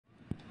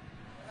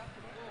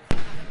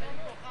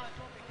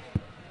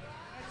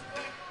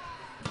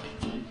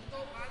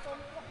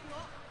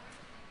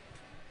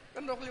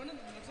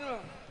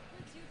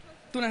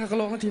tôi này có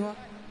lo thì mà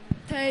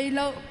thầy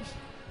lâu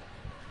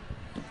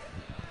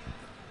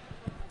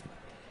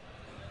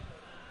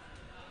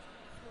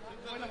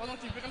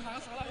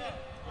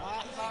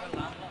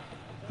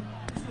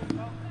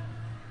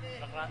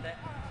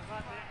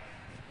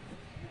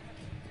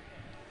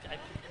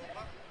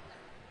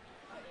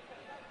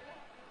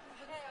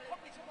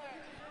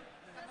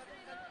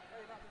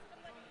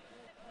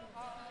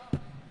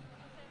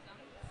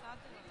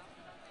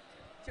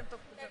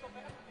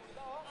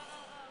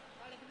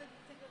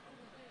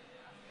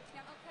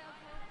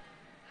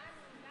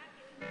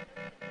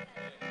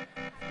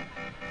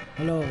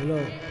Hello, hello.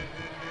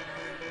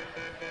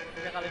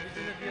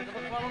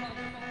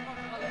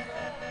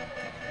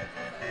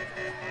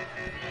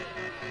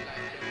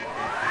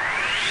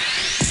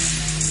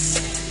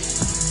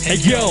 Hey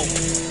yo,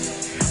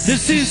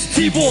 this is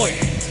T-Boy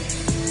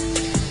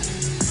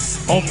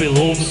on Phil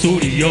Home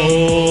Studio.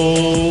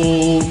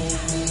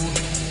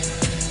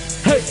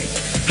 Hey,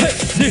 hey,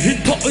 ni hin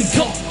thọ ưng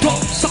thọ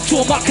sắc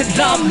chua mà khen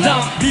làm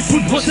đi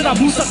phun hoa sẽ làm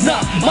mu sắc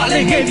na mà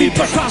lên nghe mi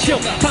bắt ra chiều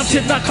thang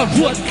trên na khảo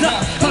ruột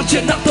na thang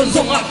trên na tuần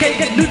rong à cây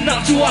gạch nứt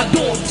na chua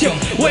đổ chiều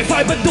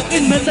wifi bật đục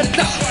in men na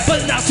bật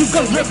na chu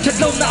cần rap chân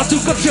lâu na chu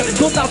cần rap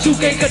đốt na chu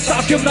cây gạch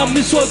sa kiếm nam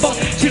mi xuôi băng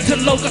trên chân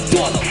lâu cả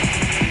tua lâu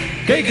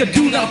cái gần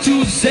tu nào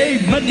tu say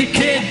money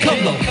can't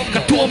come low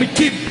cả tua mi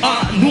keep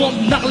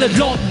nuông nặng lên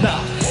lót na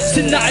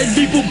xin lại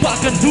đi bùng bạc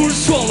gần núi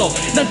xuống lâu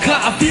nàng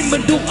khả phim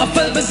mình đục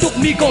phân mình đục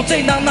mi còn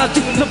chạy nàng na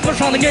chụp thầm phát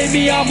sang ngày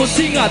mi một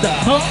sinh à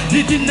đã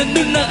đi tin nên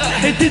nương na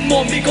hay tin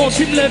mồm mi còn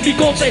chim lên mi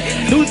còn chạy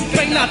luôn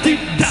bánh na tin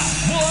đã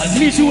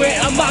mi chú ấy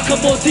ama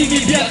cầm một tí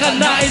mi bia cả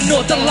na em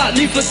nô tăng lại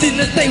đi phân tin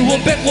nên tay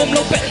huống bẹt huống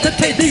lâu bẹt thật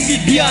thấy đi mi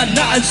bia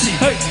na anh xì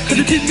hey cái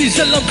tin mi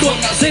dân lòng tuồng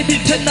dây tin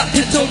chân na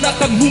thiên châu na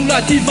cầm hung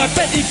lại thì mai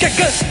bẹt đi cách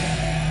cất.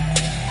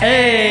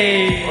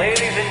 Hey,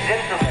 ladies and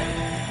gentlemen,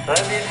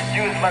 let me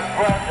introduce my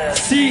brother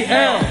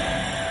CL.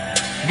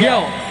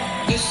 Yo,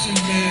 listen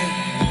man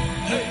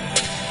hey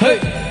hey,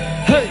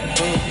 hey.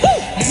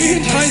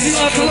 Nhìn hai riêng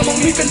à thằng mong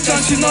mi cần chán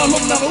chỉ na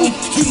lom na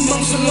chun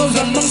mang selo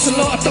zan mang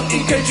selo atak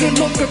in kai chun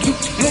lom ka du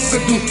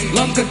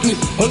lam ka du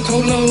hol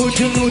khâu lâu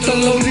chân nu ta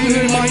lâu đi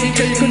hơi mai in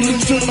kai kan lu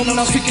chun mang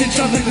na fit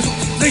chan hai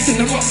dây tin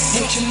na mo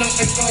chin na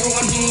ai karo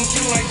an hu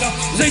kill like that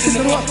dây tin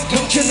na mo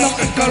chin na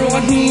ai karo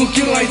an hu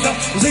kill like that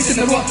dây tin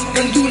na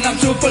kan du nam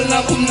cho pal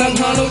na nang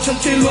ha lo chan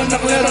te luan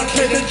nak le ran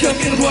khe den cham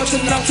in ruwa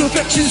chan nam cho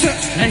phép chin se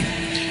hey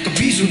ka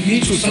bi zu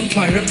mi chu san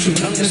phai rap chu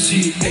nang na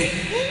si hey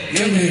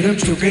nghe này rap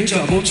chu cái chả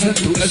bố chân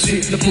tu là gì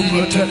là phun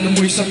lửa thật là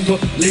mùi xăng thôi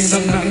linh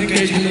răng nặng những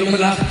cái gì nó mà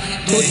lạc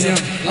tốt nhàng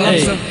làm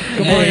sao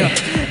cái môi à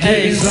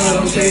hey giờ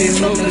đầu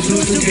tiên lâu là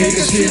chú cái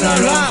gì là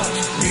rap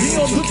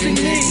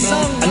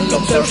anh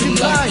lòng theo xin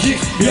lại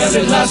bia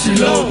lên là xì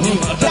lâu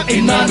attack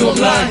in a no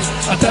line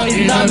attack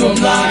in a no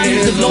line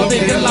is low they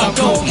can laugh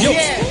go yo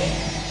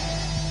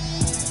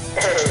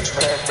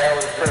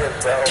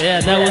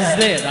Yeah, that was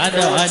it. I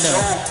know. Yeah,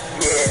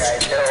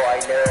 I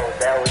know.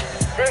 That was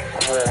sick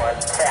one.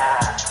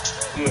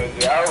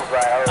 Yeah,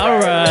 All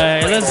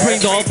right, let's bring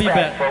the all-be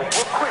back.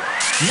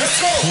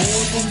 Let's go.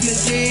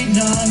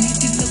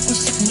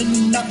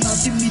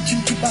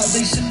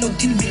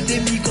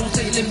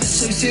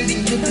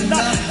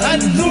 Anh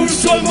vui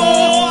xuôi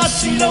mô,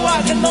 xì lâu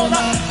à thân nô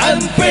na, anh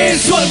bê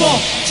xuôi mô.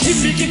 Chim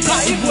mi kịp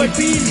khai vui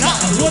bì lạ,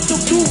 luôn tung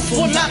tu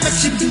vô lạ các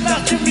chim tu na,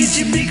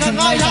 chim mi khá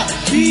ngay lạ,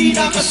 bì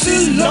na cả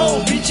sư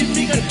lâu, bì chim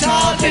mi cần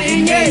cha để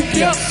nghe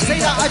việc, dây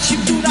ra chim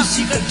tu na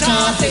xì cần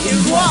cha để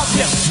rua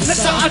việc, nét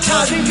ra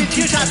cha đi mi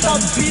thiên cha tâm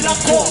bì la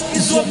cô,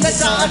 in xuống nét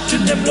ra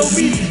chân em lâu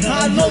bì,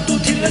 na lô tu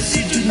thiên là xì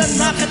chân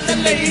na khát tên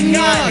lấy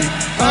ngay,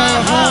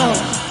 ta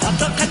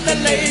khát tên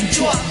lấy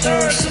chua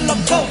tơ sân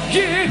lòng câu,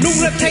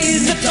 nung lên thay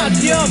rất là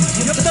niềm,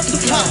 nhấp tâm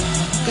tục thẳng.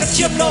 Các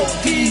chiếm lâu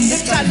thì nước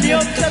tràn liêm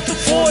thật thực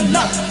phôi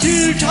lạ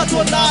chứ cha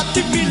thua là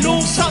tích mi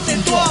lung sao tên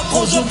toa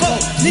khô dồn cầu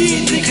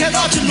ni đi khe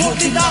ra chân lộn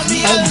đi na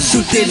mi ăn su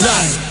tên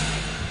lại